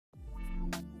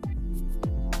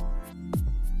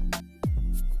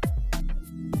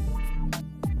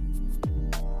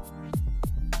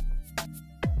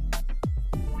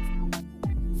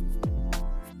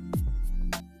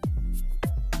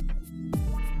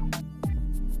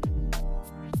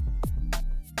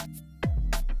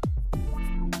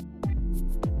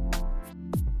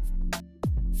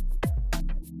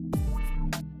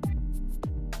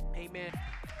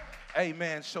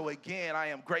Amen. So again, I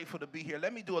am grateful to be here.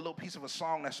 Let me do a little piece of a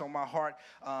song that's on my heart,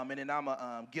 and then I'm going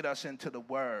to get us into the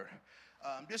word.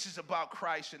 This is about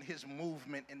Christ and his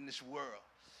movement in this world.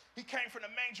 He came from the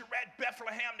manger at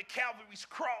Bethlehem to Calvary's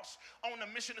cross on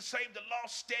a mission to save the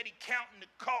lost, steady counting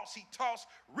the cost. He tossed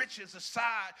riches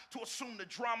aside to assume the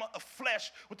drama of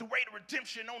flesh with the weight of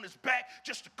redemption on his back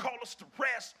just to call us to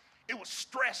rest. It was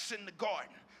stress in the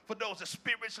garden for those that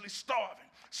spiritually starving.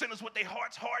 Sinners with their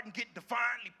hearts hardened get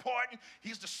divinely pardoned.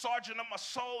 He's the sergeant of my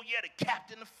soul, yeah, the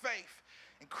captain of faith.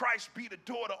 And Christ be the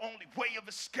door, the only way of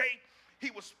escape.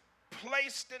 He was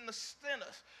placed in the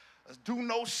sinners, do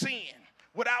no sin.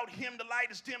 Without him, the light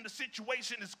is dim, the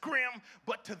situation is grim.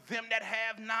 But to them that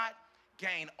have not,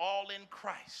 gain all in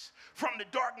Christ. From the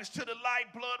darkness to the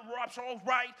light, blood drops all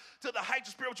right, to the heights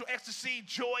of spiritual ecstasy,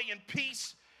 joy and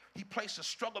peace. He placed a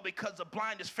struggle because of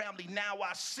blindness, family. Now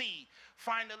I see,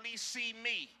 finally see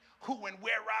me, who and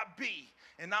where I be.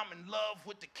 And I'm in love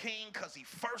with the King because he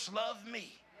first loved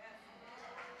me.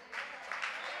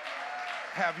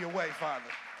 Have your way, Father.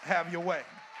 Have your way.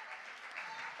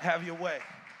 Have your way.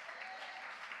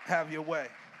 Have your way.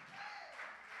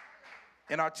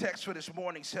 And our text for this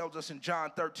morning tells us in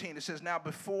John 13, it says, now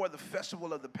before the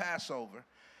festival of the Passover,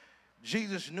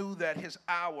 Jesus knew that his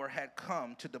hour had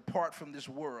come to depart from this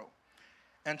world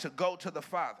and to go to the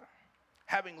Father.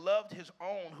 Having loved his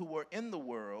own who were in the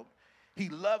world, he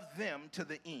loved them to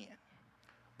the end.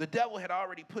 The devil had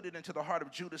already put it into the heart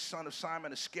of Judas, son of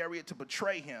Simon Iscariot, to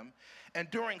betray him.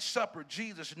 And during supper,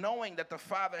 Jesus, knowing that the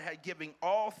Father had given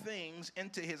all things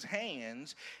into his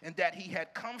hands and that he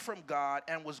had come from God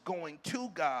and was going to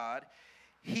God,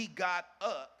 he got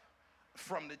up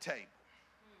from the table.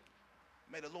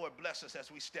 May the Lord bless us as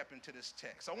we step into this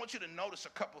text. I want you to notice a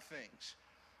couple things.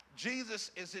 Jesus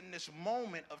is in this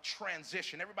moment of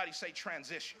transition. Everybody say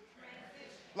transition.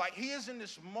 Like he is in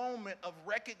this moment of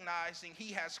recognizing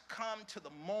he has come to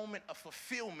the moment of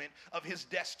fulfillment of his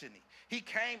destiny. He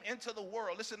came into the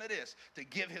world, listen to this, to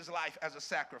give his life as a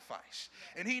sacrifice.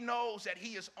 And he knows that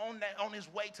he is on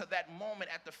his way to that moment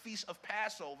at the Feast of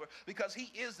Passover because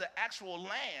he is the actual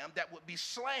lamb that would be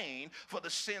slain for the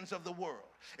sins of the world.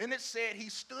 And it said he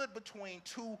stood between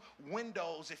two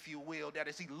windows, if you will, that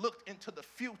as he looked into the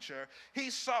future, he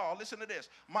saw, listen to this,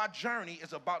 my journey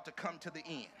is about to come to the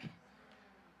end.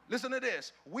 Listen to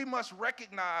this. We must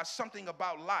recognize something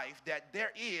about life, that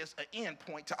there is an end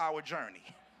point to our journey.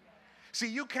 See,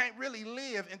 you can't really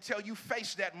live until you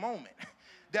face that moment.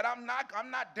 That I'm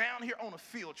not down here on a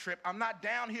field trip. I'm not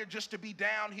down here just to be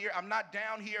down here. I'm not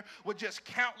down here with just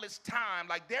countless time.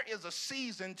 Like there is a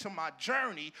season to my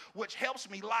journey which helps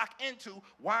me lock into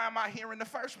why am I here in the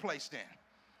first place then?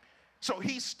 So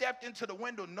he stepped into the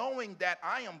window knowing that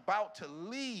I am about to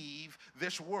leave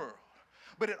this world.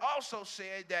 But it also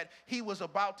said that he was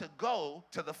about to go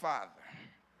to the Father.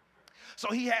 So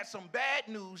he had some bad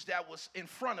news that was in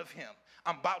front of him.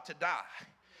 I'm about to die.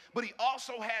 But he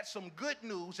also had some good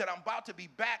news that I'm about to be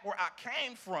back where I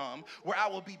came from, where I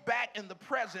will be back in the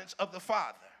presence of the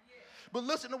Father. But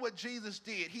listen to what Jesus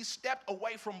did. He stepped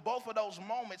away from both of those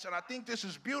moments, and I think this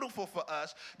is beautiful for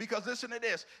us because listen to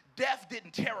this. Death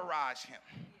didn't terrorize him.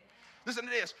 Listen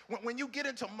to this. When you get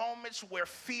into moments where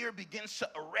fear begins to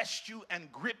arrest you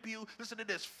and grip you, listen to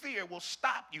this. Fear will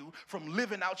stop you from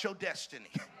living out your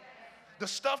destiny. The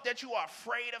stuff that you are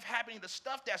afraid of happening, the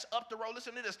stuff that's up the road,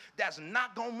 listen to this, that's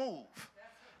not going to move.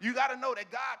 You got to know that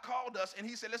God called us and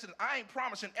he said, listen, I ain't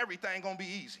promising everything going to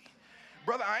be easy.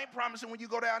 Brother, I ain't promising when you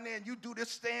go down there and you do this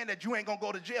stand that you ain't going to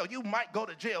go to jail. You might go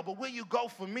to jail, but will you go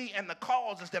for me and the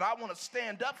causes that I want to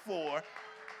stand up for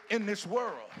in this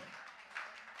world?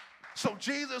 So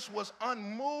Jesus was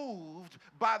unmoved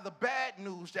by the bad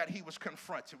news that he was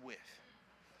confronted with.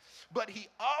 But he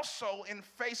also, in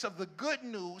face of the good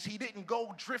news, he didn't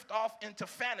go drift off into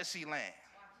fantasy land.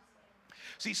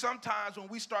 See, sometimes when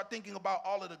we start thinking about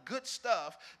all of the good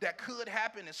stuff that could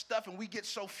happen and stuff, and we get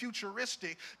so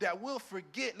futuristic that we'll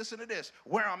forget, listen to this,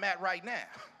 where I'm at right now.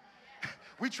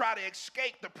 We try to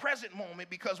escape the present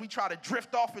moment because we try to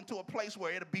drift off into a place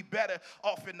where it'll be better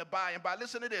off in the by and by.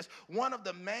 Listen to this. One of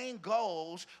the main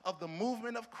goals of the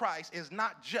movement of Christ is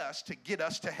not just to get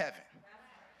us to heaven.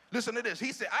 Listen to this.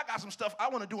 He said, I got some stuff I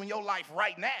want to do in your life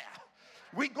right now.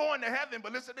 We going to heaven,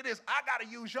 but listen to this. I got to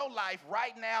use your life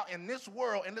right now in this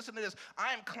world. And listen to this.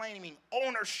 I am claiming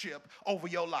ownership over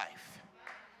your life.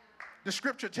 The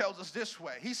scripture tells us this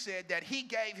way. He said that he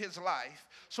gave his life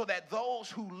so that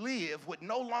those who live would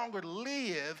no longer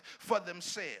live for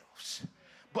themselves,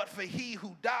 but for he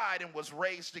who died and was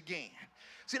raised again.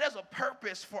 See, there's a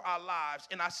purpose for our lives.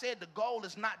 And I said the goal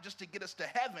is not just to get us to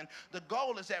heaven. The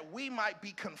goal is that we might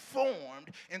be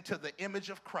conformed into the image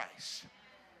of Christ.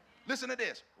 Listen to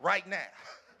this, right now.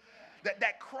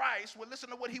 That Christ would, listen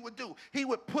to what he would do. He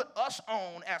would put us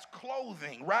on as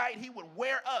clothing, right? He would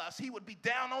wear us. He would be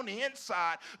down on the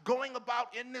inside, going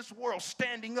about in this world,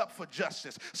 standing up for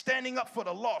justice, standing up for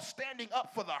the law, standing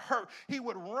up for the hurt. He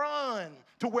would run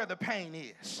to where the pain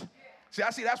is. See,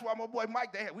 that's why my boy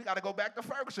Mike, we got to go back to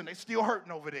Ferguson. They still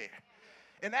hurting over there.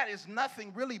 And that is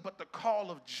nothing really but the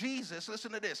call of Jesus,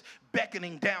 listen to this,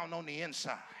 beckoning down on the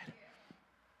inside.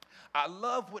 I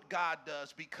love what God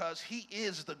does because he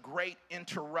is the great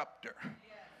interrupter.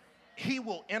 He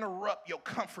will interrupt your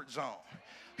comfort zone.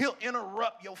 He'll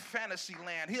interrupt your fantasy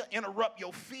land. He'll interrupt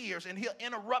your fears, and he'll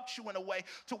interrupt you in a way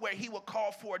to where he will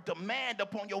call for a demand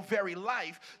upon your very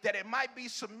life that it might be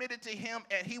submitted to him,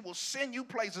 and he will send you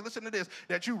places, listen to this,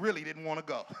 that you really didn't want to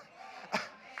go.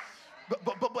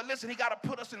 But listen, he got to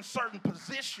put us in certain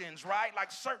positions, right?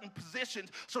 Like certain positions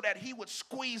so that he would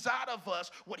squeeze out of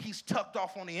us what he's tucked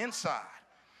off on the inside.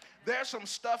 There's some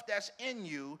stuff that's in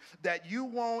you that you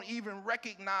won't even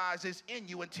recognize is in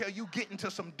you until you get into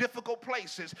some difficult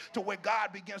places to where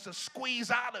God begins to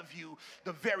squeeze out of you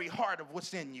the very heart of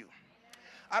what's in you.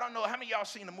 I don't know, how many of y'all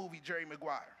seen the movie Jerry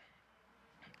Maguire?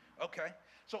 Okay.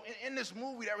 So in this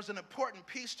movie, there was an important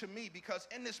piece to me because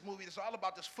in this movie, it's all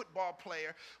about this football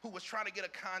player who was trying to get a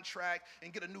contract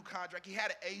and get a new contract. He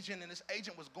had an agent, and this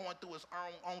agent was going through his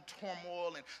own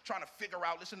turmoil and trying to figure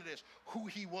out, listen to this, who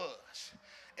he was.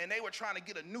 And they were trying to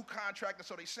get a new contract, and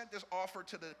so they sent this offer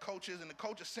to the coaches, and the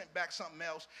coaches sent back something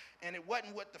else, and it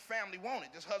wasn't what the family wanted.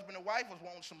 This husband and wife was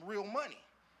wanting some real money.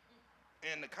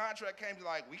 And the contract came to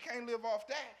like, we can't live off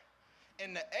that.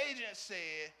 And the agent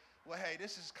said, well, hey,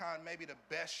 this is kind of maybe the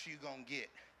best you're going to get.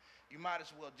 You might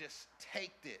as well just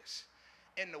take this.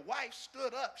 And the wife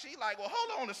stood up. She like, well,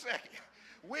 hold on a second.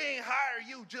 We ain't hire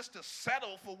you just to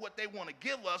settle for what they want to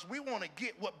give us. We want to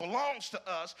get what belongs to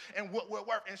us and what we're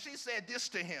worth. And she said this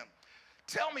to him.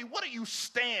 Tell me, what do you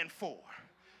stand for?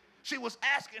 She was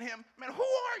asking him, man, who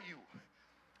are you?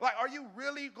 Like, are you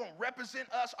really going to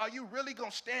represent us? Are you really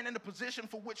going to stand in the position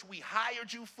for which we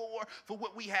hired you for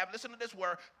what we have, listen to this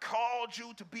word, called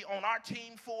you to be on our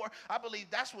team for? I believe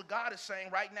that's what God is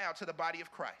saying right now to the body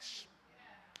of Christ.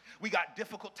 We got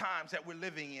difficult times that we're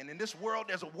living in. In this world,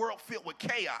 there's a world filled with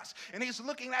chaos. And he's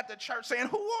looking at the church saying,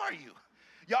 who are you?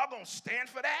 Y'all going to stand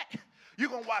for that? You're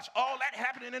going to watch all that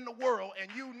happening in the world, and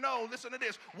you know, listen to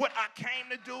this, what I came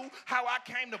to do, how I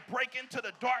came to break into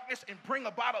the darkness and bring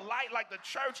about a light. Like the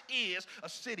church is a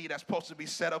city that's supposed to be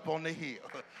set up on the hill.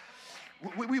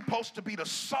 We're supposed to be the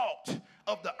salt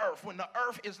of the earth. When the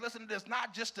earth is, listen to this,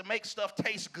 not just to make stuff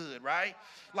taste good, right?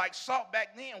 Like salt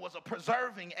back then was a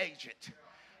preserving agent.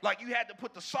 Like you had to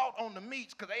put the salt on the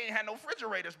meats because they ain't had no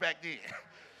refrigerators back then.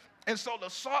 And so the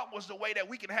salt was the way that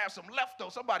we can have some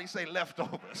leftovers. Somebody say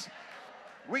leftovers.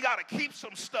 We got to keep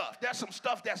some stuff. There's some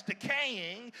stuff that's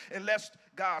decaying unless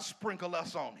God sprinkle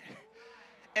us on it.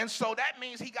 And so that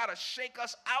means he got to shake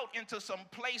us out into some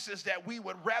places that we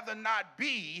would rather not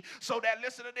be, so that,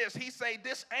 listen to this, he say,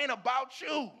 this ain't about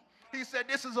you. He said,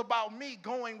 this is about me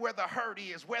going where the hurt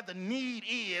is, where the need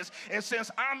is. And since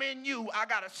I'm in you, I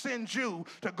got to send you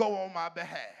to go on my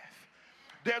behalf.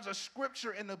 There's a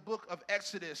scripture in the book of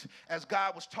Exodus as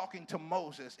God was talking to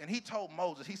Moses, and he told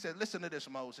Moses, he said, listen to this,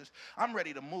 Moses, I'm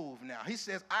ready to move now. He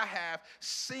says, I have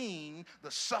seen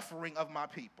the suffering of my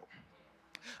people.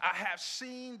 I have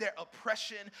seen their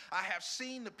oppression. I have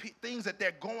seen the things that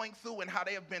they're going through and how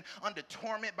they have been under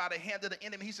torment by the hand of the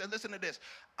enemy. He said, listen to this.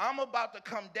 I'm about to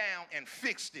come down and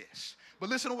fix this. But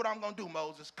listen to what I'm going to do,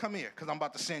 Moses. Come here, because I'm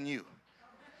about to send you.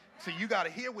 See, you got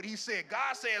to hear what he said.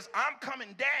 God says, I'm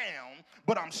coming down,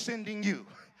 but I'm sending you.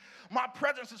 My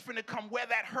presence is finna come where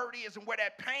that hurt is and where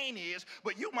that pain is,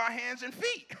 but you my hands and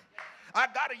feet. I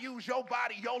got to use your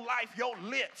body, your life, your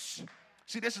lips.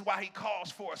 See, this is why he calls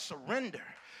for a surrender.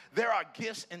 There are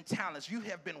gifts and talents. You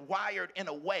have been wired in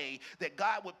a way that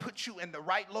God would put you in the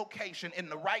right location, in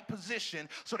the right position,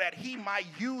 so that he might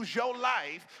use your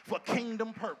life for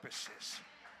kingdom purposes.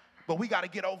 But we got to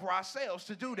get over ourselves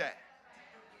to do that.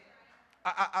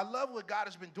 I love what God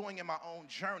has been doing in my own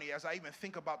journey as I even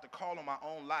think about the call on my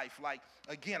own life. Like,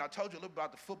 again, I told you a little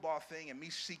about the football thing and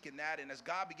me seeking that. And as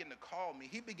God began to call me,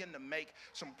 he began to make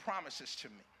some promises to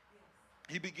me.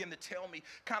 He began to tell me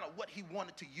kind of what he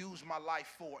wanted to use my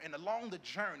life for. And along the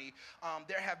journey,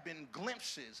 there have been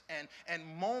glimpses and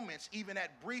moments, even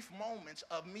at brief moments,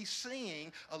 of me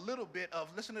seeing a little bit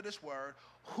of, listen to this word,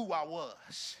 who I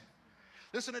was.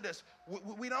 Listen to this.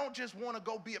 We don't just want to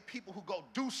go be a people who go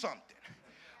do something.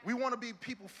 We want to be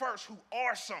people first who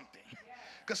are something.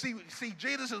 Because see,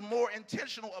 Jesus is more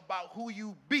intentional about who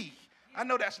you be. I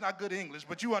know that's not good English,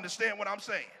 but you understand what I'm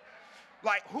saying.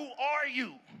 Like, who are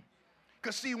you?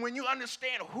 Because, see, when you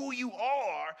understand who you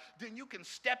are, then you can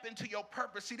step into your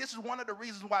purpose. See, this is one of the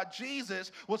reasons why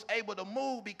Jesus was able to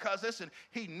move, because, listen,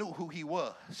 he knew who he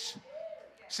was.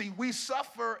 See, we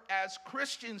suffer as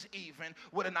Christians even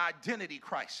with an identity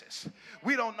crisis.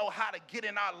 We don't know how to get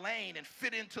in our lane and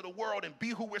fit into the world and be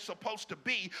who we're supposed to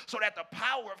be so that the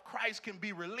power of Christ can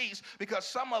be released, because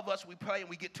some of us, we play and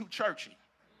we get too churchy.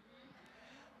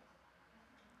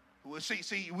 Well,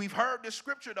 see, we've heard this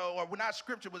scripture, though, or not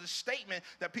scripture, but a statement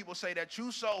that people say that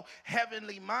you so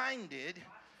heavenly minded,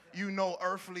 you know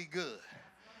earthly good.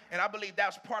 And I believe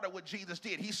that's part of what Jesus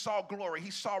did. He saw glory.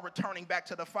 He saw returning back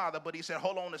to the Father, but he said,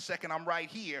 hold on a second, I'm right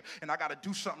here, and I got to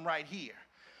do something right here.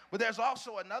 But there's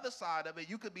also another side of it.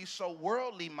 You could be so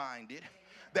worldly minded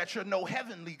that you're no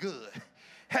heavenly good.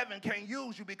 Heaven can't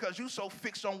use you because you're so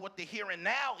fixed on what the here and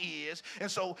now is, and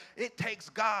so it takes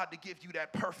God to give you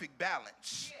that perfect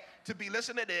balance. To be,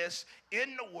 listen to this,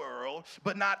 in the world,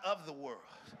 but not of the world.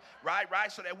 Right,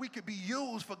 so that we could be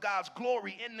used for God's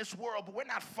glory in this world, but we're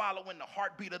not following the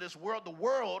heartbeat of this world. The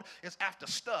world is after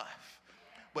stuff,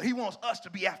 but he wants us to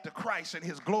be after Christ and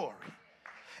his glory.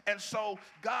 And so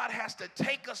God has to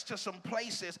take us to some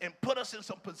places and put us in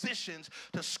some positions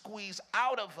to squeeze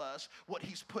out of us what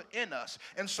he's put in us.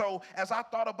 And so as I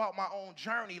thought about my own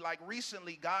journey, like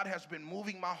recently, God has been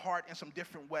moving my heart in some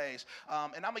different ways.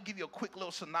 And I'm going to give you a quick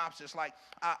little synopsis. Like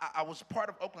I was part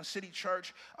of Oakland City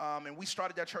Church, and we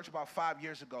started that church about 5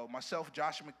 years ago. Myself,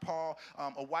 Joshua McPaul,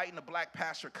 a white and a black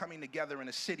pastor coming together in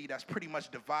a city that's pretty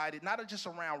much divided, not just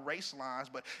around race lines,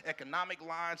 but economic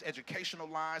lines, educational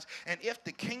lines. And if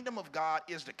the kingdom of God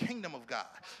is the kingdom of God,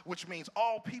 which means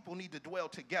all people need to dwell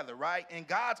together, right? In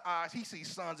God's eyes, he sees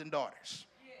sons and daughters.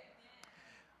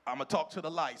 I'm going to talk to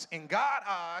the lights. In God's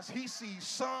eyes, he sees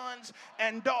sons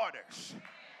and daughters.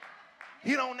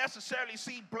 He don't necessarily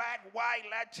see black, white,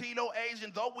 Latino,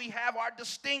 Asian, though we have our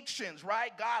distinctions,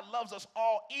 right? God loves us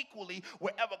all equally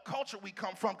wherever culture we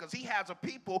come from, because he has a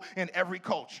people in every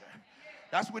culture.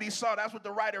 That's what he saw. That's what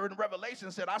the writer in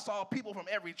Revelation said. I saw people from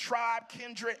every tribe,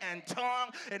 kindred, and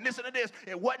tongue. And listen to this.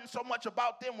 It wasn't so much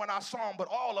about them when I saw them, but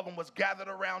all of them was gathered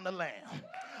around the Lamb.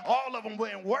 All of them were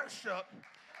in worship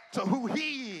to who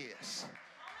he is.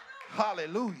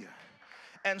 Hallelujah.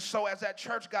 And so as that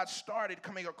church got started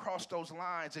coming across those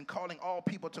lines and calling all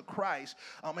people to Christ,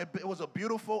 it was a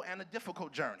beautiful and a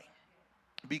difficult journey.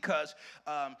 Because,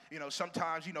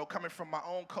 sometimes, coming from my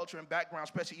own culture and background,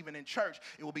 especially even in church,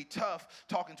 it will be tough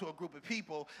talking to a group of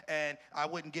people and I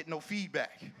wouldn't get no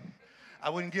feedback.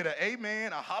 I wouldn't get an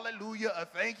amen, a hallelujah, a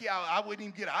thank you. I wouldn't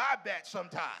even get an I bet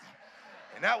sometime.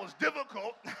 And that was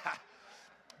difficult.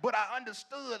 But I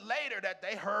understood later that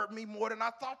they heard me more than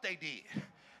I thought they did.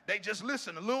 They just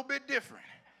listened a little bit different.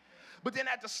 But then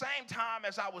at the same time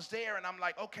as I was there and I'm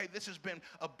like, okay, this has been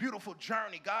a beautiful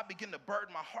journey, God began to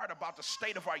burden my heart about the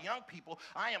state of our young people.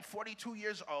 I am 42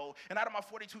 years old, and out of my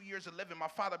 42 years of living, my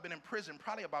father had been in prison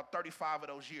probably about 35 of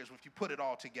those years if you put it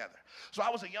all together. So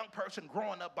I was a young person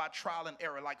growing up by trial and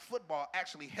error. Like football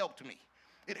actually helped me.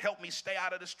 It helped me stay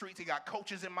out of the streets. He got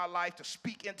coaches in my life to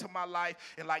speak into my life,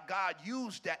 and like God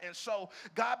used that. And so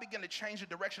God began to change the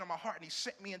direction of my heart, and he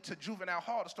sent me into juvenile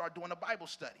hall to start doing a Bible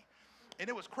study. And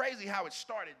it was crazy how it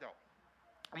started, though.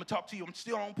 I'm going to talk to you. I'm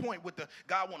still on point with the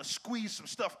God want to squeeze some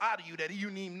stuff out of you that you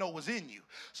didn't even know was in you.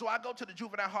 So I go to the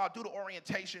juvenile hall, do the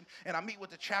orientation, and I meet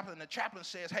with the chaplain. And the chaplain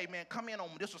says, hey, man, come in on,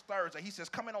 this was Thursday. He says,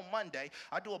 come in on Monday.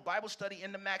 I do a Bible study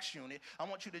in the Max unit. I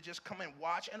want you to just come and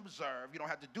watch and observe. You don't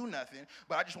have to do nothing,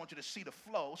 but I just want you to see the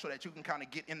flow so that you can kind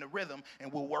of get in the rhythm,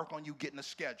 and we'll work on you getting the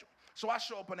schedule. So I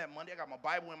show up on that Monday. I got my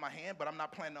Bible in my hand, but I'm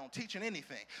not planning on teaching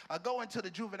anything. I go into the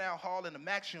juvenile hall in the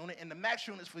Max unit, and the Max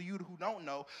unit is, for you who don't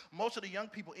know, most of the young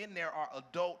people in there are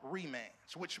adult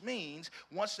remands, which means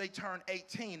once they turn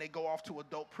 18, they go off to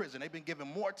adult prison. They've been given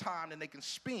more time than they can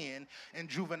spend in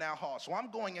juvenile hall. So I'm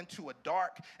going into a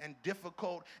dark and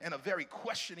difficult and a very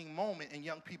questioning moment in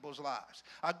young people's lives.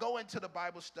 I go into the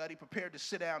Bible study prepared to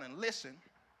sit down and listen.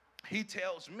 He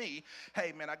tells me,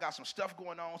 hey, man, I got some stuff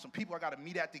going on, some people I got to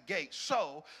meet at the gate.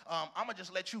 So I'm going to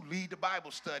just let you lead the Bible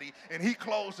study. And he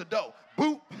closed the door.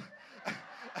 Boop.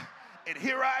 And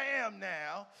here I am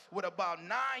now with about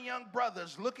 9 young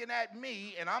brothers looking at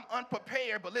me, and I'm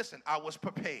unprepared. But listen, I was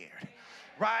prepared.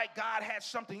 Right? God had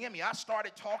something in me. I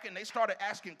started talking. They started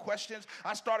asking questions.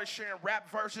 I started sharing rap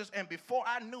verses. And before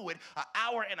I knew it, an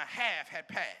hour and a half had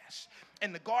passed.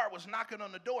 And the guard was knocking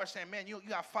on the door saying, man, you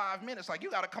got 5 minutes. Like,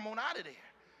 you got to come on out of there.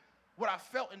 What I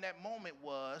felt in that moment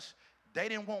was they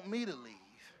didn't want me to leave,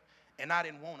 and I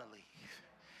didn't want to leave.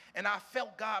 And I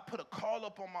felt God put a call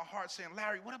up on my heart saying,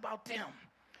 Larry, what about them?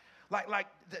 Like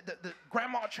the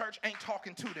grandma church ain't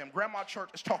talking to them. Grandma church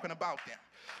is talking about them.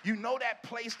 You know that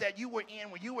place that you were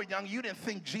in when you were young, you didn't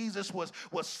think Jesus was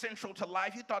central to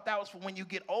life. You thought that was for when you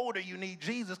get older, you need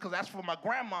Jesus, because that's for my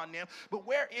grandma and them. But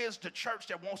where is the church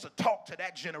that wants to talk to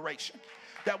that generation?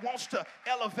 That wants to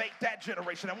elevate that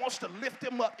generation, that wants to lift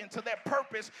them up into their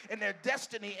purpose and their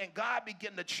destiny. And God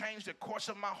began to change the course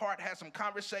of my heart, had some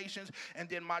conversations, and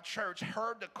then my church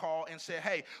heard the call and said,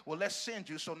 hey, well, let's send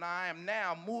you. So now I am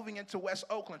now moving into West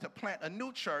Oakland to plant a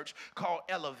new church called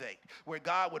Elevate, where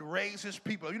God would raise his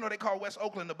people. You know they call West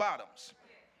Oakland the bottoms.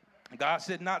 God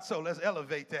said, not so. Let's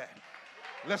elevate that.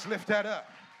 Let's lift that up.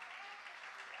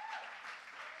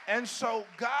 And so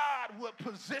God would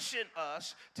position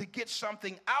us to get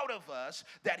something out of us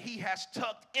that he has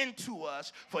tucked into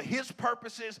us for his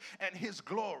purposes and his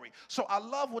glory. So I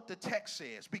love what the text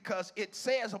says, because it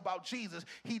says about Jesus,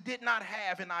 he did not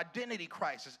have an identity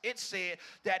crisis. It said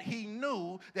that he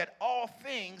knew that all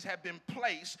things have been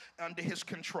placed under his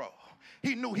control.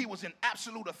 He knew he was in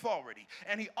absolute authority.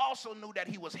 And he also knew that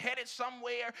he was headed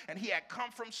somewhere and he had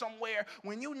come from somewhere.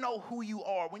 When you know who you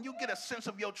are, when you get a sense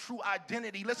of your true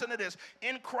identity, listen to this,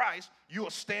 in Christ, you will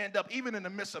stand up even in the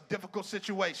midst of difficult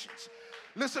situations.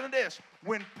 Listen to this.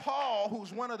 When Paul,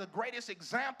 who's one of the greatest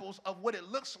examples of what it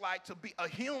looks like to be a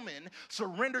human,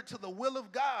 surrendered to the will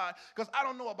of God, because I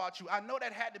don't know about you, I know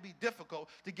that had to be difficult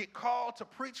to get called to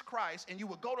preach Christ, and you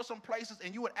would go to some places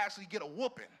and you would actually get a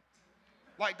whooping.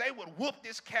 Like they would whoop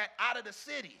this cat out of the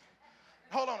city.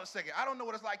 Hold on a second. I don't know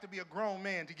what it's like to be a grown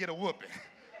man to get a whooping.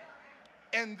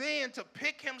 And then to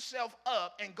pick himself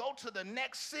up and go to the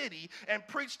next city and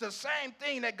preach the same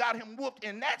thing that got him whooped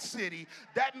in that city,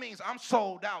 that means I'm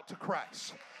sold out to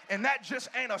Christ. And that just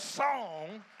ain't a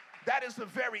song. That is the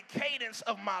very cadence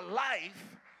of my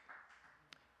life.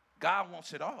 God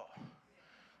wants it all.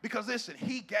 Because listen,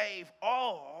 he gave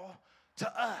all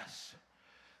to us.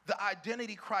 The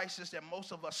identity crisis that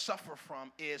most of us suffer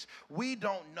from is we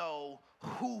don't know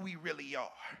who we really are.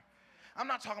 I'm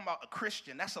not talking about a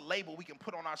Christian. That's a label we can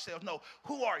put on ourselves. No,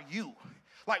 who are you?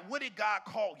 Like, what did God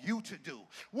call you to do?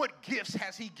 What gifts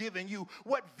has he given you?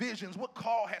 What visions, what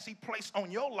call has he placed on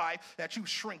your life that you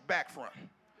shrink back from?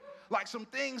 Like some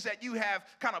things that you have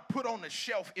kind of put on the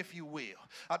shelf, if you will.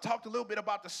 I talked a little bit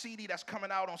about the CD that's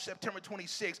coming out on September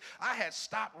 26th. I had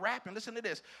stopped rapping. Listen to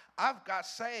this. I've got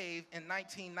saved in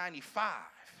 1995.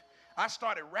 I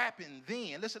started rapping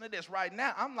then. Listen to this. Right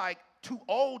now, I'm like too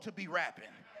old to be rapping.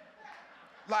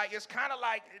 Like, it's kind of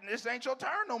like, this ain't your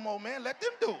turn no more, man. Let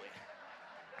them do it.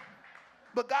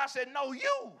 But God said, no,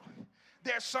 you.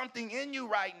 There's something in you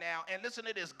right now. And listen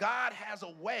to this. God has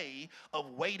a way of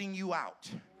waiting you out.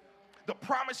 The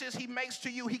promises he makes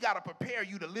to you, he got to prepare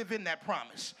you to live in that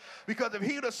promise. Because if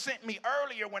he would have sent me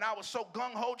earlier when I was so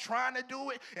gung-ho trying to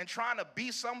do it and trying to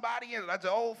be somebody, and like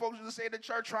the old folks used to say in the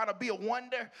church, trying to be a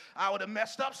wonder, I would have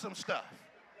messed up some stuff.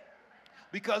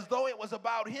 Because though it was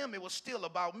about him, it was still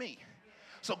about me.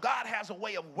 So God has a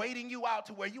way of waiting you out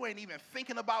to where you ain't even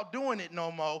thinking about doing it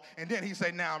no more. And then he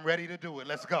say, now I'm ready to do it.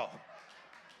 Let's go.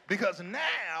 Because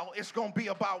now it's going to be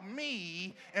about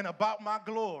me and about my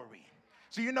glory.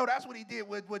 So you know that's what he did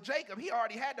with Jacob. He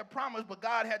already had the promise, but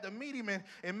God had to meet him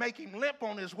and make him limp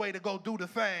on his way to go do the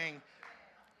thing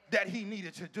that he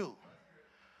needed to do.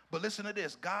 But listen to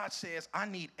this. God says, I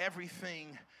need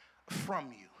everything from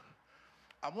you.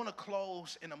 I want to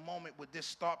close in a moment with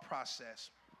this thought process.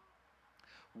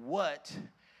 What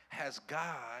has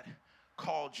God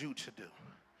called you to do?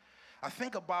 I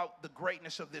think about the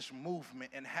greatness of this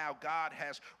movement and how God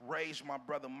has raised my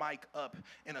brother Mike up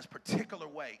in a particular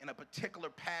way, in a particular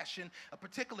passion, a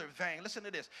particular vein. Listen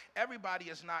to this. Everybody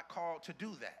is not called to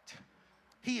do that.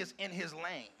 He is in his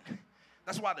lane.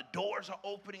 That's why the doors are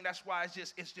opening. That's why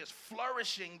it's just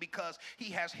flourishing, because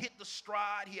he has hit the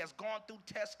stride. He has gone through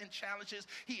tests and challenges.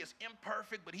 He is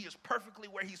imperfect, but he is perfectly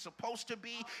where he's supposed to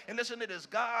be. And listen to this.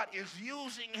 God is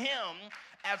using him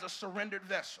as a surrendered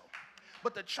vessel.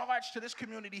 But the charge to this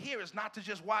community here is not to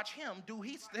just watch him do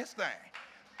his thing.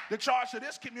 The charge to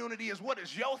this community is, what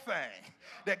is your thing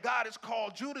that God has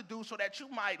called you to do so that you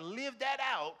might live that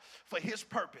out for his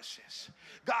purposes?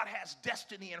 God has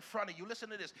destiny in front of you. Listen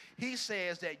to this. He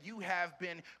says that you have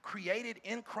been created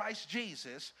in Christ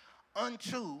Jesus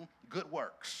unto good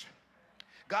works.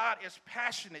 God is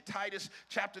passionate. Titus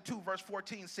chapter 2 verse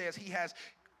 14 says he has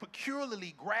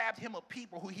peculiarly grabbed him a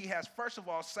people who he has first of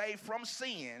all saved from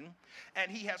sin,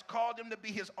 and he has called them to be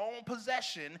his own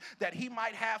possession, that he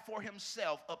might have for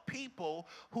himself a people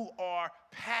who are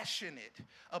passionate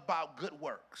about good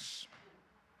works.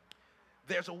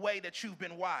 There's a way that you've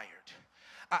been wired.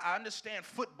 I understand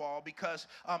football because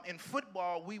in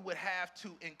football we would have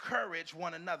to encourage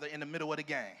one another in the middle of the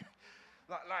game.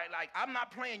 Like I'm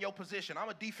not playing your position. I'm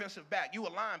a defensive back. You a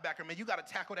linebacker, man. You got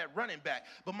to tackle that running back.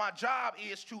 But my job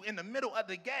is to, in the middle of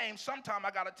the game, sometime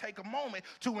I got to take a moment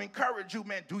to encourage you,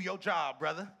 man, do your job,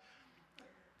 brother.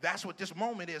 That's what this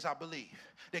moment is, I believe.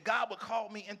 That God would call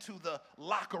me into the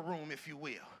locker room, if you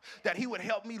will. That he would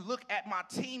help me look at my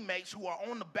teammates who are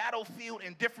on the battlefield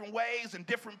in different ways, in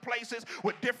different places,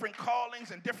 with different callings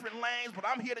and different lanes. But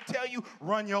I'm here to tell you,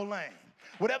 run your lane.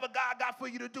 Whatever God got for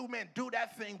you to do, man, do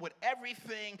that thing with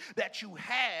everything that you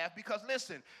have. Because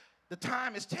listen, the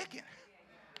time is ticking.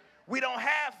 We don't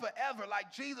have forever.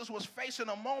 Like Jesus was facing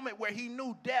a moment where he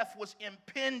knew death was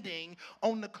impending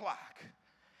on the clock.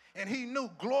 And he knew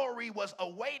glory was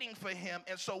awaiting for him.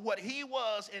 And so what he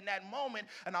was in that moment,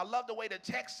 and I love the way the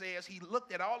text says, he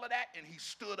looked at all of that and he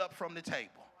stood up from the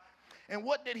table. And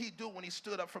what did he do when he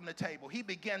stood up from the table? He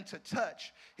began to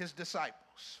touch his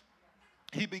disciples.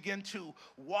 He began to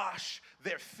wash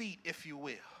their feet, if you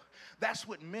will. That's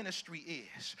what ministry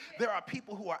is. There are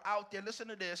people who are out there, listen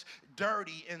to this,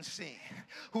 dirty in sin,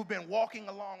 who've been walking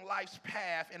along life's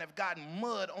path and have gotten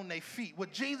mud on their feet.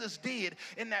 What Jesus did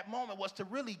in that moment was to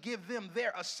really give them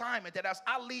their assignment that as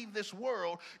I leave this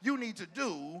world, you need to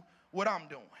do what I'm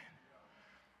doing.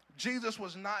 Jesus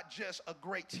was not just a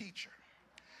great teacher.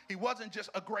 He wasn't just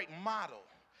a great model.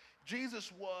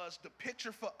 Jesus was the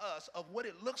picture for us of what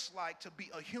it looks like to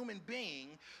be a human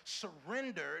being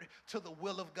surrendered to the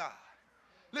will of God.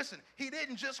 Listen, he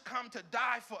didn't just come to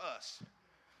die for us.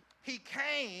 He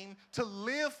came to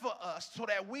live for us so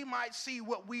that we might see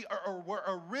what we were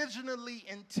originally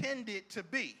intended to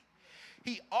be.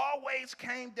 He always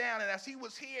came down, and as he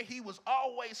was here, he was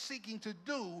always seeking to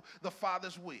do the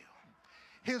Father's will.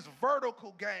 His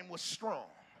vertical game was strong.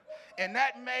 And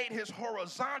that made his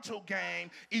horizontal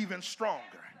game even stronger.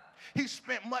 He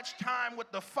spent much time with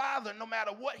the Father no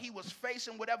matter what he was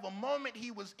facing, whatever moment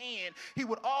he was in. He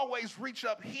would always reach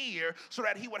up here so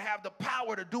that he would have the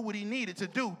power to do what he needed to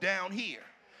do down here.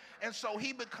 And so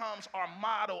he becomes our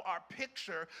model, our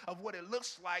picture of what it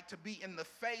looks like to be in the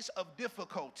face of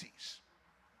difficulties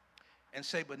and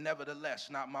say, but nevertheless,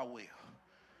 not my will.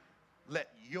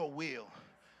 Let your will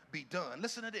be done.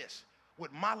 Listen to this.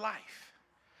 With my life.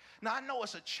 Now, I know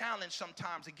it's a challenge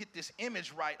sometimes to get this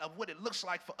image right of what it looks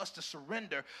like for us to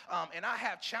surrender. And I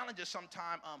have challenges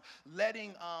sometimes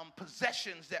letting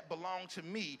possessions that belong to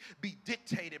me be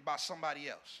dictated by somebody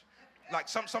else. Like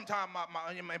sometimes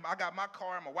I got my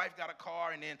car and my wife got a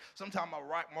car, and then sometimes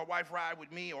my wife ride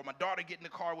with me or my daughter get in the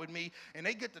car with me, and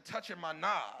they get to touching my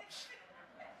knobs.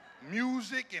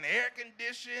 Music and air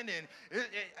condition, and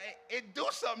it do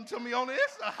something to me on the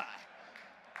inside.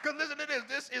 Because listen to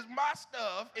this is my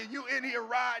stuff, and you in here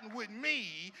riding with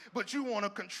me, but you want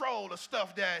to control the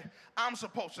stuff that I'm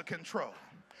supposed to control.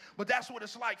 But that's what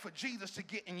it's like for Jesus to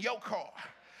get in your car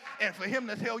and for him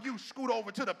to tell you, scoot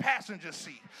over to the passenger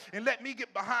seat and let me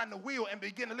get behind the wheel and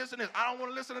begin to listen to this. I don't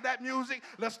want to listen to that music.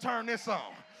 Let's turn this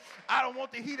on. I don't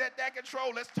want the heat at that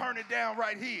control. Let's turn it down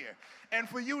right here. And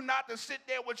for you not to sit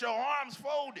there with your arms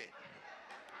folded,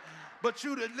 but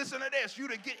you to listen to this, you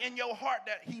to get in your heart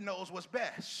that he knows what's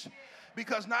best.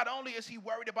 Because not only is he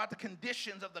worried about the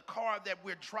conditions of the car that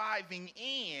we're driving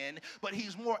in, but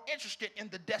he's more interested in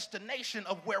the destination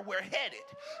of where we're headed.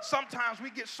 Sometimes we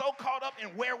get so caught up in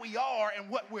where we are and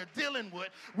what we're dealing with,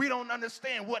 we don't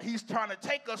understand what he's trying to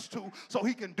take us to so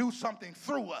he can do something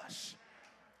through us.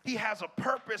 He has a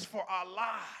purpose for our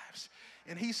lives.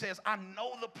 And he says, I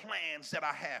know the plans that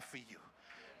I have for you.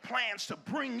 Plans to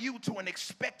bring you to an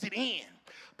expected end.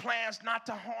 Plans not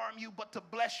to harm you, but to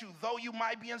bless you. Though you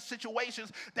might be in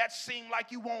situations that seem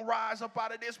like you won't rise up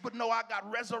out of this, but no, I got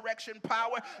resurrection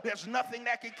power. There's nothing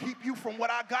that can keep you from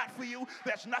what I got for you.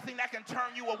 There's nothing that can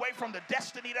turn you away from the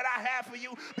destiny that I have for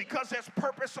you, because there's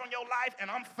purpose on your life,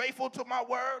 and I'm faithful to my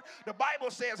word. The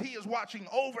Bible says he is watching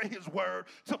over his word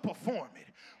to perform it.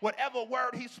 Whatever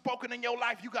word he's spoken in your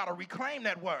life, you got to reclaim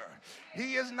that word.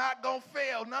 He is not going to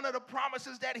fail. None of the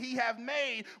promises that he have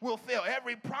made will fail.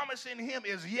 Every promise in him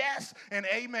is yes and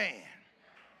amen.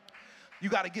 You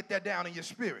got to get that down in your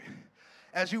spirit.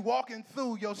 As you're walking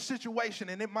through your situation,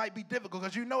 and it might be difficult,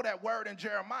 because you know that word in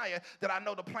Jeremiah that I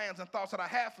know the plans and thoughts that I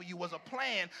have for you was a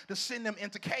plan to send them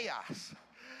into chaos.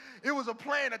 It was a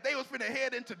plan that they was finna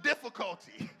head into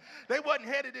difficulty. They wasn't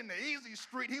headed in the easy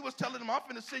street. He was telling them, I'm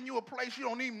finna send you a place you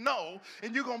don't even know,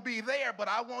 and you're gonna be there, but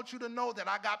I want you to know that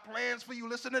I got plans for you.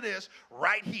 Listen to this,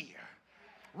 right here.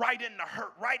 Right in the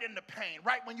hurt, right in the pain,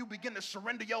 right when you begin to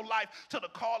surrender your life to the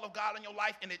call of God in your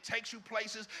life, and it takes you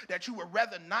places that you would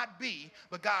rather not be,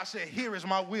 but God said, here is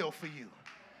my will for you,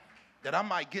 that I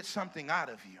might get something out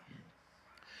of you.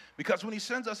 Because when he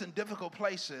sends us in difficult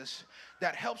places,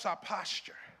 that helps our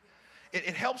posture. It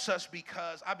helps us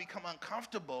because I become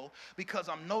uncomfortable because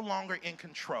I'm no longer in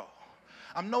control.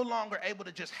 I'm no longer able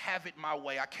to just have it my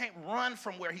way. I can't run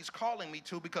from where he's calling me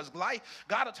to because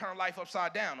God will turn life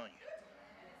upside down on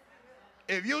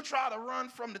you. If you try to run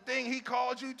from the thing he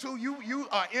called you to, you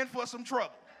are in for some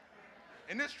trouble.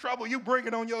 And this trouble, you bring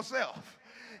it on yourself.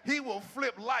 He will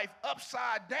flip life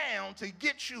upside down to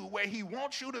get you where he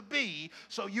wants you to be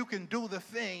so you can do the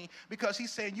thing, because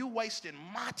he's saying, you wasting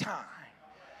my time.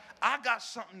 I got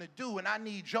something to do, and I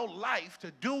need your life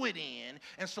to do it in,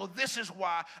 and so this is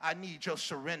why I need your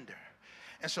surrender.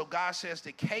 And so God says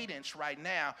the cadence right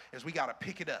now is we got to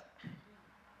pick it up.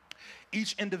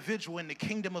 Each individual in the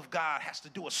kingdom of God has to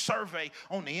do a survey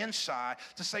on the inside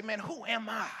to say, man, who am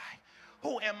I?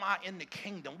 Who am I in the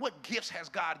kingdom? What gifts has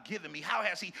God given me? How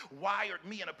has he wired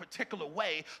me in a particular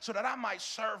way so that I might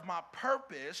serve my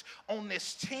purpose on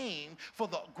this team for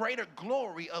the greater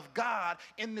glory of God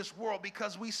in this world?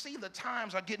 Because we see the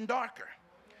times are getting darker.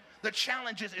 The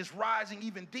challenges is rising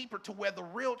even deeper to where the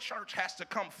real church has to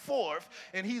come forth,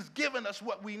 and he's given us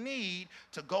what we need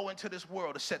to go into this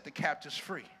world to set the captives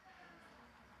free.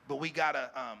 But we got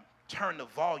to turn the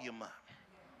volume up.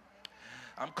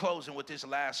 I'm closing with this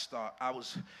last thought. I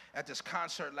was at this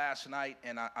concert last night,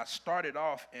 and I started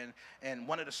off, and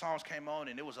one of the songs came on,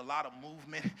 and there was a lot of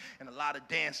movement and a lot of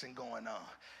dancing going on.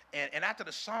 And after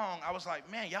the song, I was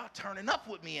like, man, y'all turning up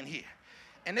with me in here.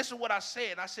 And this is what I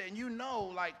said. I said,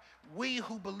 like, we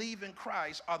who believe in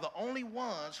Christ are the only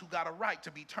ones who got a right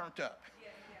to be turned up.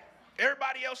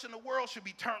 Everybody else in the world should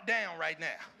be turned down right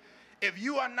now. If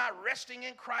you are not resting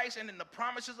in Christ and in the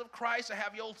promises of Christ to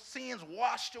have your sins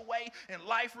washed away and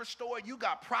life restored, you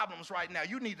got problems right now.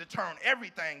 You need to turn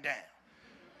everything down.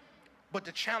 But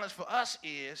the challenge for us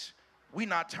is we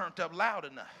not turned up loud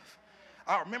enough.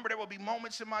 I remember there would be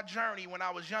moments in my journey when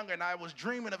I was younger and I was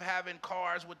dreaming of having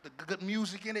cars with the good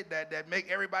music in it that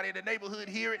make everybody in the neighborhood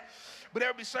hear it. But there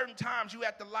would be certain times you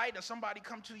at the light and somebody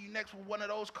come to you next with one of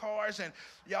those cars and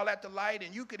y'all at the light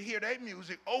and you could hear their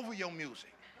music over your music.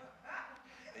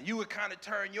 And you would kind of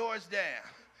turn yours down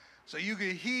so you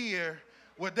could hear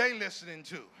what they listening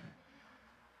to.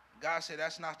 God said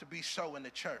that's not to be so in the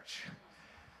church.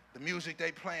 The music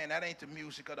they playing, that ain't the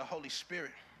music of the Holy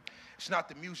Spirit. It's not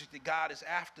the music that God is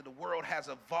after. The world has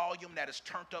a volume that is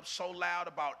turned up so loud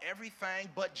about everything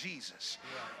but Jesus.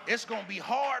 Yeah. It's going to be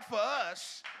hard for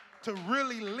us to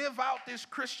really live out this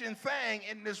Christian thing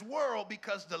in this world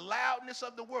because the loudness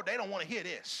of the world, they don't want to hear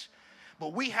this.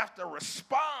 But we have to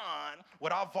respond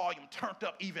with our volume turned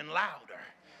up even louder.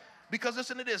 Because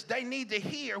listen to this, they need to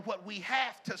hear what we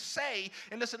have to say.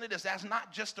 And listen to this, that's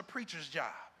not just the preacher's job.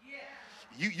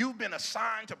 Yeah. You've been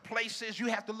assigned to places. You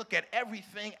have to look at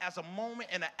everything as a moment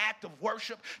and an act of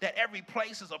worship, that every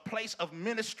place is a place of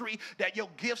ministry, that your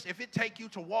gifts, if it take you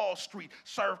to Wall Street,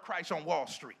 serve Christ on Wall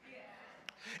Street.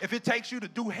 If it takes you to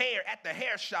do hair at the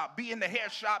hair shop, be in the hair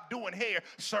shop doing hair,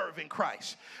 serving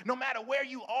Christ. No matter where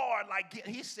you are, like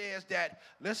he says that,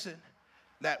 listen,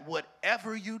 that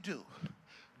whatever you do,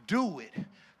 do it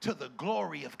to the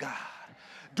glory of God.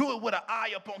 Do it with an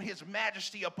eye upon his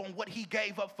majesty, upon what he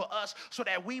gave up for us, so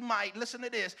that we might, listen to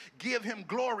this, give him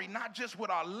glory, not just with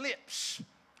our lips,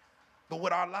 but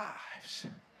with our lives.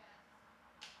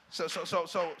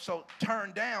 So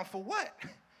turn down for what?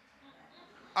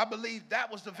 I believe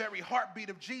that was the very heartbeat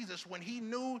of Jesus when he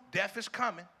knew death is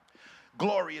coming.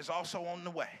 Glory is also on the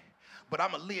way. But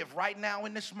I'm going to live right now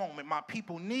in this moment. My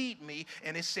people need me,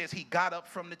 and it says he got up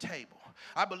from the table.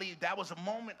 I believe that was a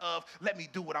moment of, let me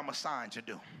do what I'm assigned to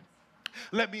do.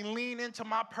 Let me lean into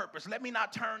my purpose. Let me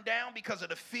not turn down because of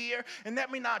the fear, and let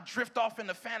me not drift off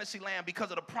into fantasy land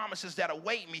because of the promises that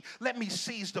await me. Let me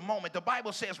seize the moment. The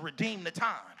Bible says redeem the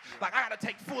time. Like I got to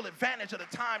take full advantage of the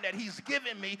time that he's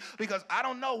given me, because I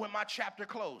don't know when my chapter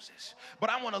closes. But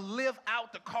I want to live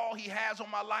out the call he has on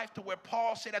my life, to where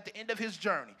Paul said at the end of his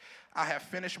journey, I have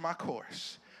finished my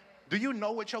course. Do you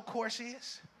know what your course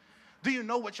is? Do you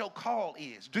know what your call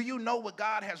is? Do you know what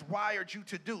God has wired you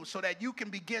to do, so that you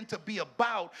can begin to be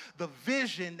about the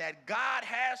vision that God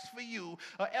has for you?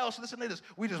 Or else, listen to this,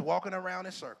 we just walking around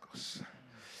in circles.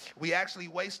 We actually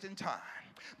wasting time.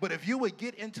 But if you would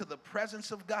get into the presence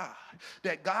of God,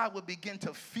 that God would begin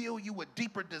to fill you with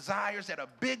deeper desires that are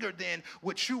bigger than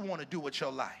what you want to do with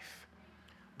your life.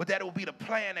 But that it will be the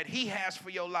plan that he has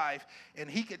for your life, and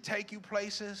he could take you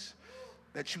places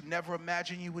that you never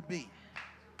imagined you would be.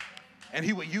 And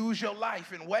he would use your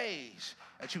life in ways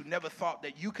that you never thought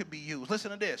that you could be used.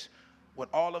 Listen to this, with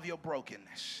all of your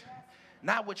brokenness,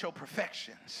 not with your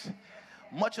perfections.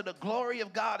 Much of the glory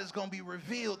of God is going to be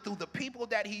revealed through the people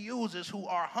that he uses, who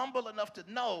are humble enough to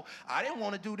know, I didn't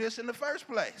want to do this in the first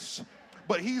place.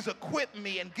 but he's equipped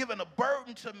me and given a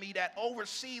burden to me that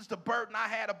oversees the burden I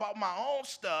had about my own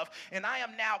stuff, and I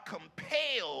am now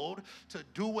compelled to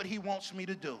do what he wants me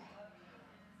to do.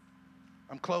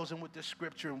 I'm closing with this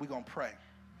scripture, and we're going to pray.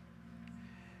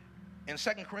 In 2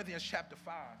 Corinthians chapter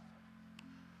 5,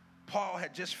 Paul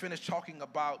had just finished talking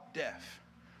about death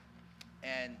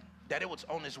and that it was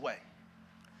on its way.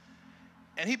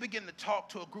 And he began to talk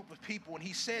to a group of people, and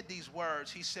he said these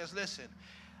words. He says, listen,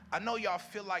 I know y'all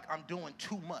feel like I'm doing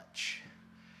too much.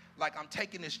 Like I'm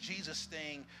taking this Jesus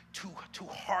thing too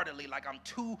heartily. Like I'm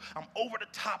over the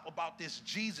top about this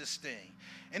Jesus thing.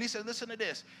 And he said, listen to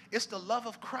this. It's the love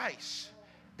of Christ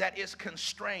that is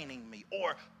constraining me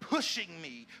or pushing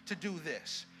me to do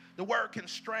this. The word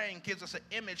constrain gives us an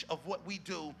image of what we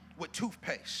do with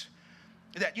toothpaste.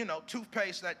 That,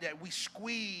 toothpaste that we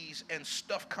squeeze and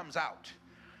stuff comes out.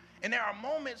 And there are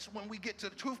moments when we get to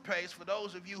the toothpaste, for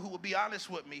those of you who will be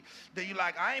honest with me, that you're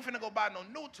like, I ain't finna go buy no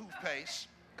new toothpaste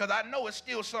because I know it's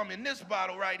still some in this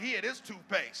bottle right here, this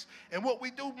toothpaste. And what we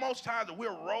do most times is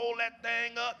we'll roll that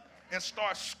thing up and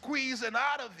start squeezing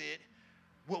out of it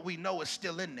what we know is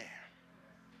still in there.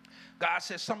 God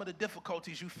says some of the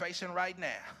difficulties you're facing right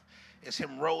now is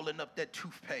him rolling up that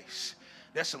toothpaste.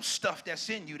 There's some stuff that's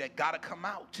in you that got to come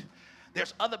out.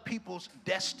 There's other people's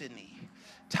destiny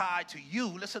tied to you,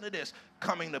 listen to this,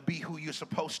 coming to be who you're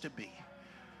supposed to be.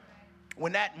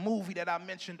 When that movie that I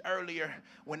mentioned earlier,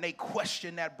 when they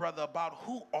questioned that brother about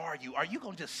who are you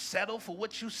going to just settle for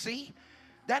what you see?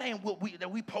 That ain't what we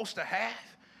supposed to have.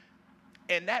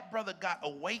 And that brother got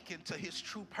awakened to his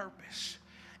true purpose.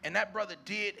 And that brother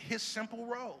did his simple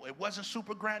role. It wasn't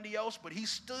super grandiose, but he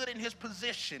stood in his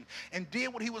position and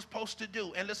did what he was supposed to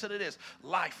do. And listen to this,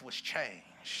 life was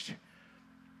changed.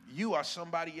 You are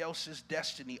somebody else's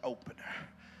destiny opener.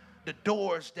 The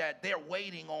doors that they're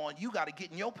waiting on, you got to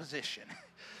get in your position.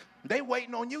 They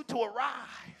waiting on you to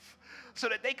arrive so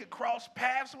that they could cross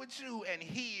paths with you and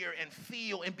hear and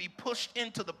feel and be pushed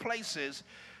into the places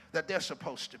that they're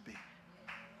supposed to be.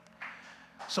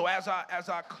 So as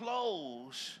I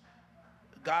close,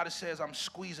 God says, I'm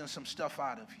squeezing some stuff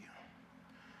out of you.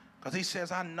 Because he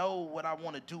says, I know what I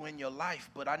want to do in your life,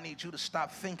 but I need you to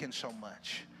stop thinking so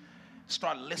much.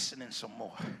 Start listening some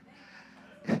more.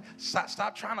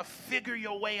 Stop trying to figure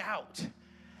your way out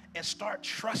and start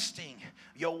trusting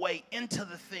your way into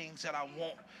the things that I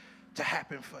want to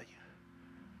happen for you.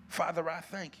 Father, I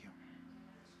thank you.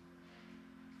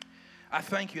 I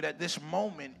thank you that this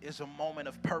moment is a moment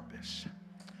of purpose.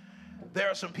 There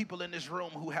are some people in this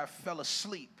room who have fell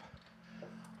asleep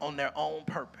on their own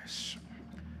purpose.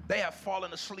 They have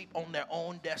fallen asleep on their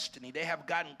own destiny. They have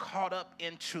gotten caught up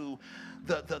into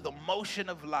the motion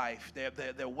of life.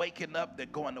 They're waking up, they're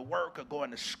going to work or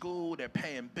going to school, they're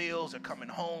paying bills, they're coming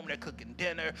home, they're cooking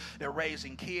dinner, they're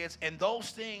raising kids, and those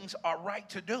things are right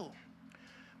to do.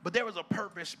 But there is a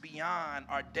purpose beyond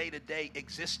our day-to-day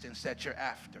existence that you're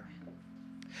after.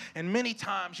 And many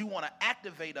times you want to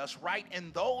activate us right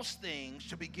in those things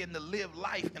to begin to live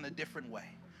life in a different way,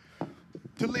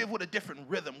 to live with a different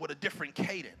rhythm, with a different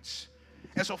cadence.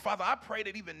 And so, Father, I pray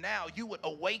that even now you would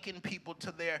awaken people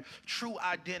to their true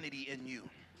identity in you.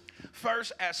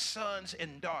 First, as sons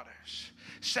and daughters.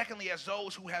 Secondly, as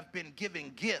those who have been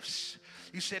given gifts.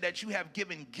 You said that you have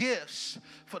given gifts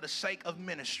for the sake of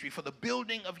ministry, for the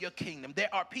building of your kingdom.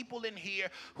 There are people in here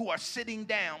who are sitting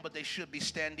down, but they should be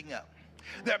standing up.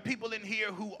 There are people in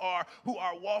here who are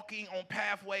walking on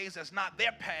pathways that's not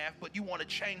their path, but you want to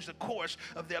change the course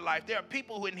of their life. There are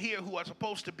people in here who are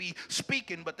supposed to be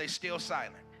speaking, but they're still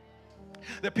silent.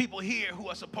 There are people here who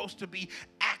are supposed to be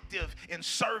active in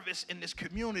service in this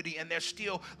community, and they're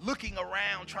still looking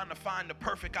around trying to find the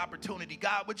perfect opportunity.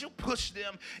 God, would you push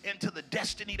them into the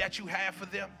destiny that you have for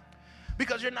them?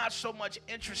 Because you're not so much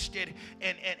interested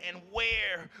in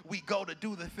where we go to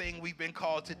do the thing we've been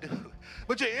called to do.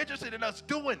 But you're interested in us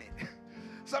doing it.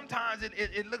 Sometimes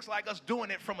it looks like us doing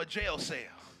it from a jail cell.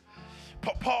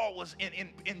 Paul was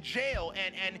in jail,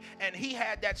 and he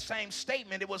had that same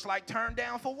statement. It was like, turned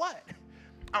down for what?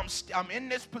 I'm in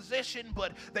this position,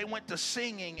 but they went to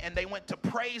singing and they went to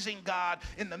praising God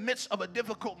in the midst of a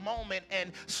difficult moment,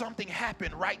 and something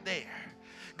happened right there.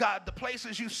 God, the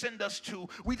places you send us to,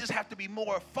 we just have to be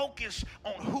more focused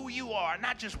on who you are,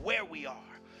 not just where we are,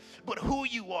 but who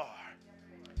you are.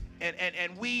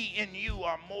 And we in you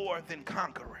are more than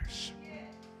conquerors.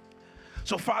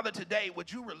 So, Father, today,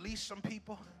 would you release some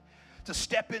people to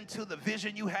step into the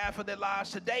vision you have for their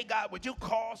lives today, God, would you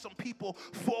call some people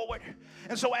forward?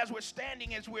 And so as we're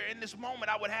standing, as we're in this moment,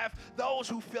 I would have those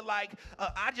who feel like,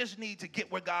 I just need to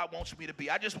get where God wants me to be.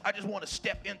 I just want to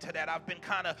step into that. I've been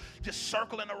kind of just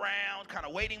circling around, kind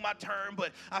of waiting my turn,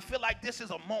 but I feel like this is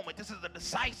a moment. This is a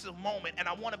decisive moment, and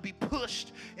I want to be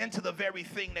pushed into the very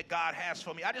thing that God has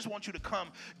for me. I just want you to come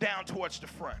down towards the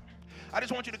front. I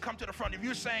just want you to come to the front. If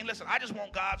you're saying, listen, I just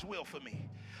want God's will for me.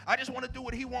 I just want to do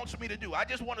what he wants me to do. I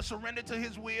just want to surrender to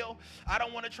his will. I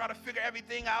don't want to try to figure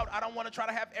everything out. I don't want to try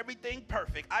to have everything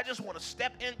perfect. I just want to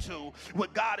step into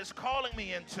what God is calling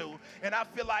me into. And I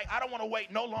feel like I don't want to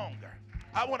wait no longer.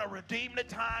 I want to redeem the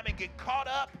time and get caught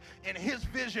up in his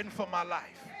vision for my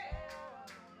life.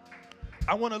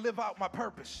 I want to live out my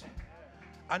purpose.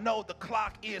 I know the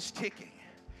clock is ticking.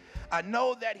 I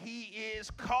know that he is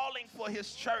calling for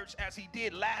his church, as he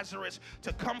did Lazarus,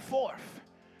 to come forth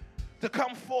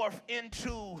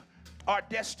into our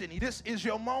destiny. This is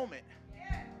your moment.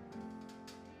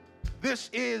 This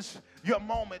is your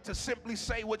moment to simply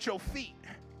say with your feet,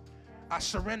 I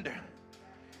surrender.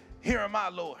 Here am I,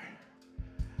 Lord.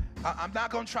 I'm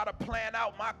not going to try to plan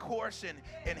out my course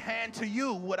and hand to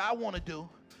you what I want to do,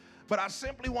 but I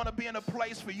simply want to be in a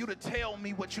place for you to tell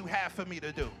me what you have for me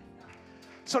to do,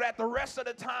 so that the rest of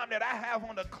the time that I have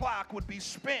on the clock would be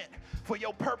spent for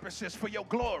your purposes, for your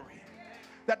glory.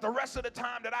 That the rest of the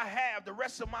time that I have, the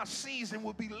rest of my season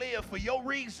will be lived for your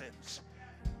reasons.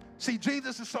 See,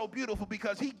 Jesus is so beautiful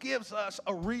because he gives us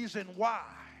a reason why.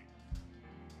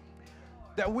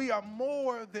 That we are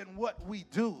more than what we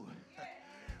do.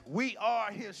 We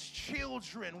are his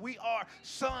children. We are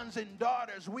sons and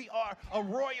daughters. We are a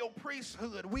royal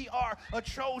priesthood. We are a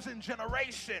chosen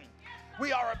generation.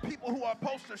 We are a people who are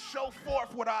supposed to show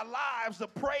forth with our lives the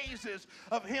praises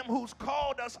of him who's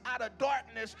called us out of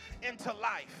darkness into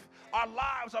life. Our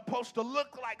lives are supposed to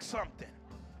look like something.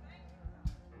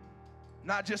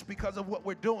 Not just because of what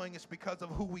we're doing, it's because of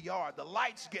who we are. The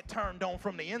lights get turned on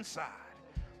from the inside.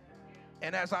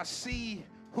 And as I see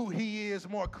who he is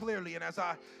more clearly, and as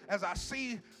I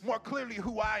see more clearly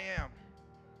who I am,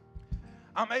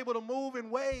 I'm able to move in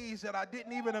ways that I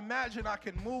didn't even imagine I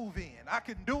can move in. I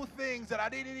can do things that I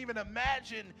didn't even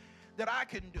imagine that I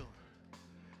can do.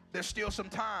 There's still some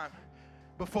time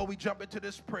before we jump into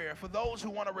this prayer. For those who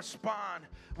want to respond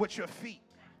with your feet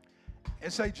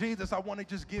and say, Jesus, I want to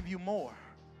just give you more.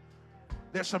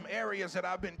 There's some areas that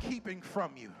I've been keeping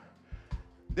from you.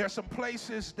 There's some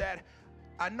places that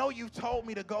I know you've told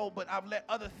me to go, but I've let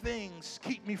other things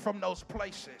keep me from those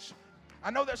places. I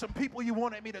know there's some people you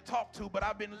wanted me to talk to, but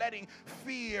I've been letting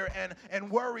fear and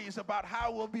worries about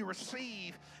how it will be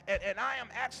received. And I am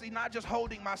actually not just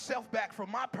holding myself back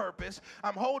from my purpose.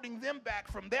 I'm holding them back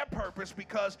from their purpose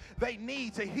because they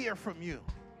need to hear from you.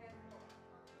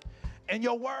 And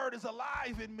your word is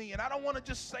alive in me. And I don't want to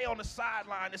just stay on the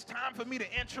sideline. It's time for me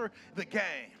to enter the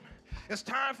game. It's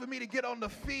time for me to get on the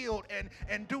field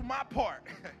and do my part.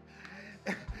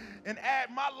 And add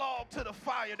my log to the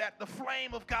fire, that the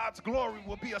flame of God's glory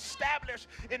will be established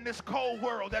in this cold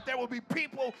world, that there will be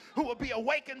people who will be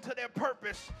awakened to their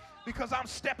purpose because I'm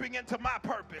stepping into my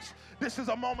purpose. This is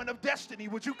a moment of destiny.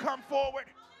 Would you come forward?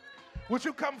 Would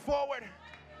you come forward?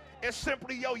 It's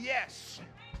simply your yes.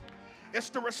 It's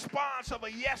the response of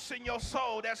a yes in your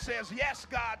soul that says, yes,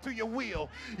 God, to your will.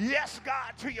 Yes,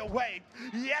 God, to your way.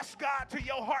 Yes, God, to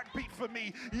your heartbeat for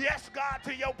me. Yes, God,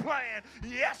 to your plan.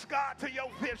 Yes, God, to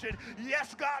your vision.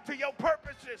 Yes, God, to your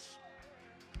purposes.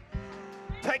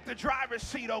 Take the driver's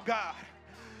seat, oh God.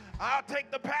 I'll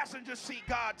take the passenger seat,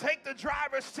 God. Take the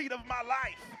driver's seat of my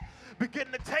life.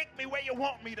 Begin to take me where you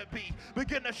want me to be.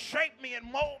 Begin to shape me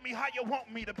and mold me how you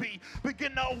want me to be.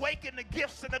 Begin to awaken the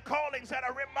gifts and the callings that are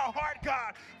in my heart,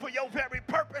 God, for your very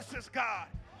purposes, God.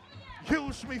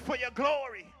 Use me for your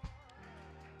glory.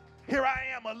 Here I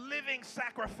am, a living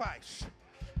sacrifice.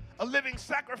 A living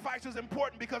sacrifice is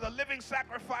important because a living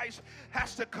sacrifice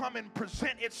has to come and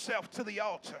present itself to the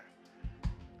altar.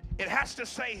 It has to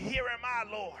say, here am I,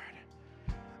 Lord.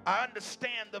 I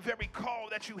understand the very call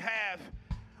that you have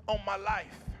on my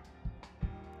life.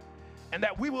 And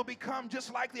that we will become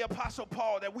just like the Apostle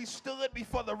Paul, that we stood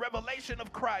before the revelation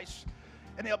of Christ.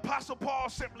 And the Apostle Paul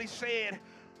simply said,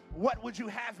 what would you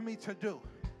have me to do?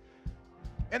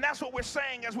 And that's what we're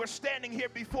saying as we're standing here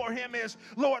before him is,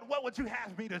 Lord, what would you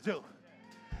have me to do?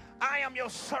 I am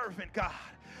your servant, God.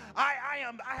 I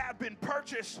have been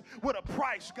purchased with a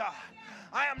price, God.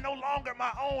 I am no longer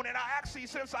my own. And I actually,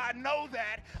 since I know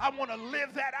that, I want to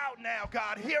live that out now,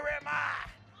 God. Here am I.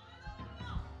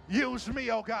 Use me,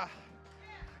 oh God.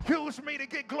 Use me to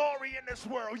get glory in this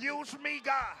world. Use me,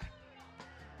 God.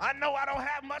 I know I don't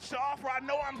have much to offer. I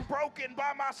know I'm broken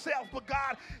by myself, but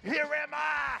God, here am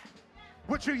I.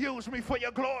 Would you use me for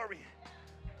your glory?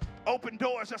 Open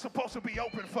doors that's supposed to be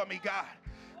open for me, God.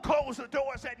 Close the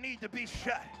doors that need to be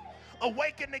shut.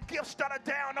 Awaken the gifts that are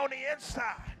down on the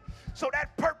inside so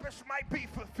that purpose might be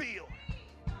fulfilled.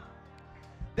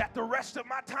 That the rest of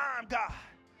my time, God,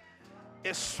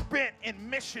 is spent in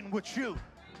mission with you.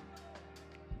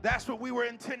 That's what we were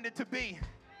intended to be.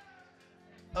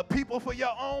 A people for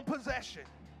your own possession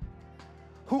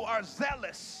who are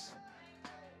zealous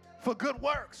for good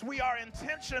works. We are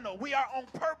intentional. We are on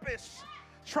purpose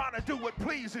trying to do what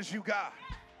pleases you, God.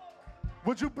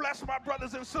 Would you bless my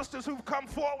brothers and sisters who've come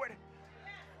forward?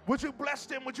 Would you bless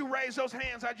them? Would you raise those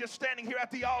hands? I'm just standing here at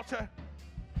the altar.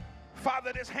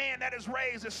 Father, this hand that is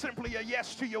raised is simply a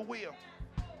yes to your will.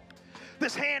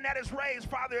 This hand that is raised,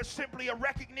 Father, is simply a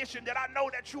recognition that I know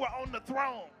that you are on the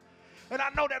throne. And I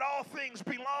know that all things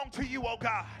belong to you, oh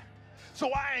God.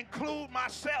 So I include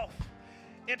myself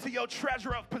into your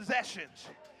treasure of possessions.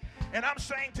 And I'm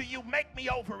saying to you, make me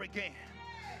over again.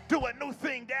 Do a new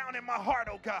thing down in my heart,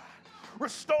 oh God.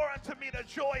 Restore unto me the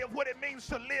joy of what it means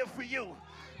to live for you.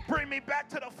 Bring me back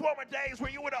to the former days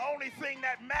where you were the only thing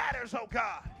that matters, oh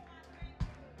God.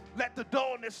 Let the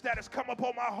dullness that has come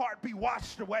upon my heart be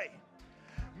washed away.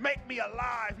 Make me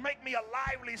alive. Make me a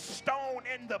lively stone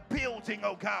in the building,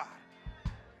 oh God.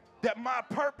 That my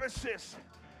purposes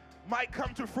might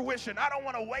come to fruition. I don't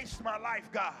want to waste my life,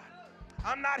 God.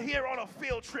 I'm not here on a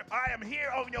field trip. I am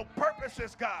here on your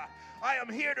purposes, God. I am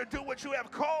here to do what you have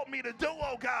called me to do,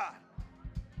 oh God.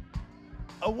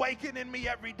 Awaken in me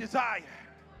every desire.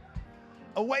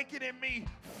 Awaken in me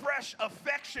fresh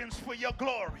affections for your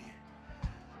glory.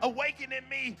 Awaken in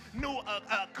me new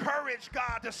courage,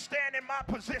 God, to stand in my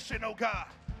position, oh God.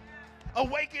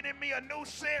 Awaken in me a new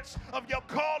sense of your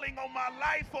calling on my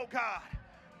life, oh God.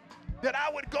 That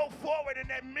I would go forward and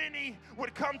that many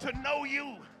would come to know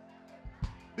you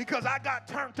because I got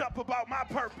turned up about my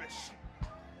purpose.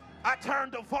 I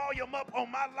turned the volume up on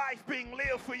my life being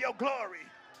lived for your glory.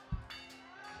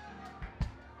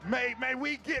 May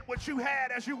we get what you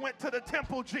had as you went to the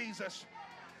temple, Jesus.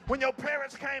 When your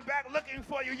parents came back looking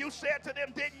for you, you said to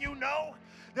them, didn't you know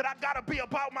that I got to be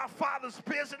about my Father's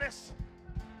business?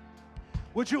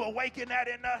 Would you awaken that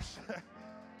in us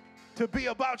to be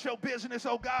about your business,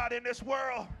 oh God, in this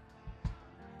world?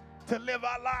 To live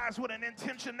our lives with an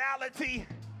intentionality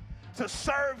to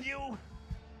serve you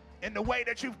in the way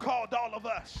that you've called all of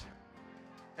us.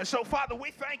 And so, Father,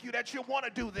 we thank you that you want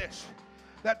to do this.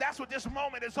 That's what this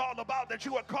moment is all about, that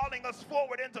you are calling us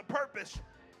forward into purpose.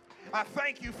 I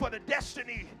thank you for the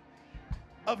destiny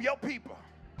of your people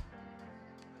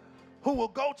who will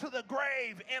go to the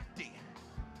grave empty,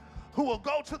 who will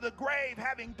go to the grave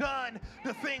having done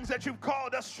the things that you've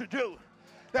called us to do.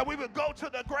 That we would go to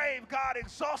the grave, God,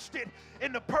 exhausted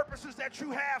in the purposes that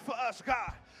you have for us,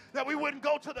 God. That we wouldn't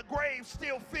go to the grave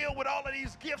still filled with all of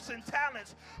these gifts and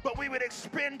talents, but we would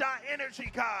expend our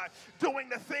energy, God, doing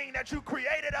the thing that you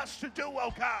created us to do,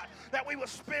 oh God. That we would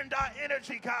spend our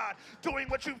energy, God, doing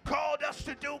what you've called us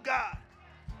to do, God.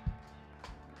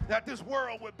 That this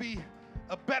world would be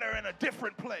a better and a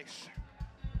different place.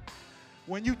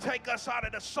 When you take us out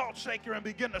of the salt shaker and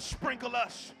begin to sprinkle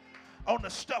us on the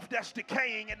stuff that's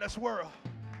decaying in this world,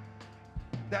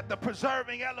 that the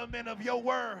preserving element of your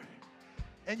word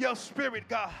and your spirit,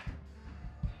 God,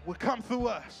 will come through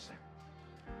us.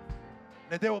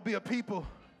 That there will be a people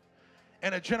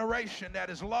and a generation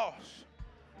that is lost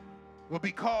will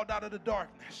be called out of the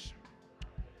darkness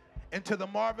into the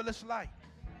marvelous light.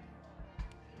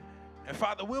 And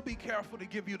Father, we'll be careful to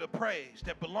give you the praise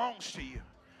that belongs to you,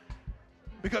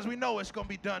 because we know it's going to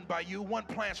be done by you. One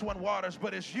plants, one waters,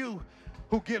 but it's you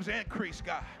who gives increase,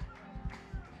 God.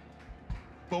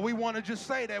 But we want to just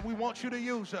say that we want you to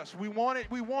use us. We want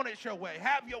it your way.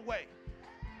 Have your way.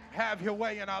 Have your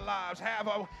way in our lives.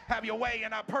 Have your way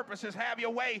in our purposes. Have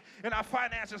your way in our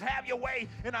finances. Have your way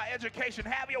in our education.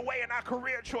 Have your way in our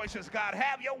career choices, God.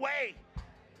 Have your way.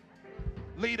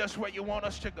 Lead us where you want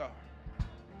us to go.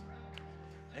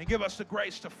 And give us the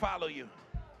grace to follow you,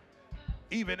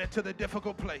 even into the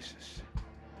difficult places.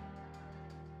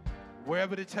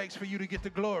 Wherever it takes for you to get the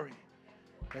glory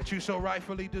that you so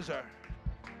rightfully deserve.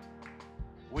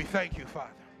 We thank you,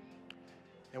 Father.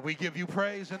 And we give you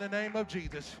praise in the name of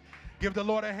Jesus. Give the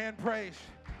Lord a hand praise.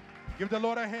 Give the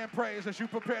Lord a hand praise as you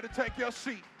prepare to take your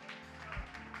seat.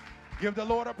 Give the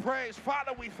Lord a praise.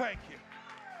 Father, we thank you.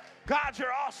 God,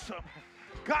 you're awesome.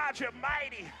 God, you're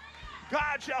mighty.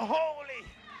 God, you're holy.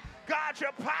 God,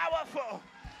 you're powerful.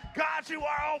 God, you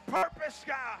are on purpose,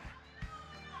 God.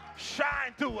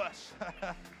 Shine through us.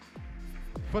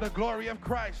 for the glory of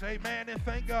Christ. Amen and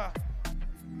thank God.